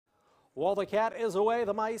While the cat is away,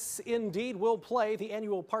 the mice indeed will play the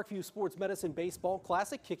annual Parkview Sports Medicine Baseball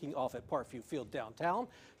Classic, kicking off at Parkview Field downtown.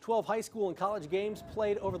 12 high school and college games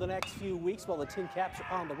played over the next few weeks while the Tin Caps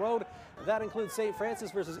are on the road. That includes St.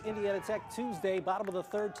 Francis versus Indiana Tech Tuesday, bottom of the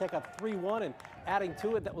third, Tech up 3-1, and adding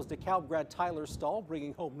to it, that was DeKalb grad Tyler Stahl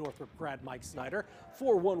bringing home Northrop grad Mike Snyder.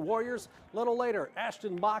 4-1 Warriors. A little later,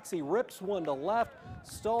 Ashton Moxie rips one to left.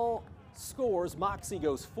 Stahl scores. Moxie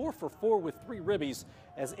goes 4 for 4 with 3 ribbies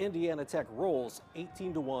as Indiana Tech rolls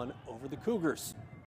 18-1 over the Cougars.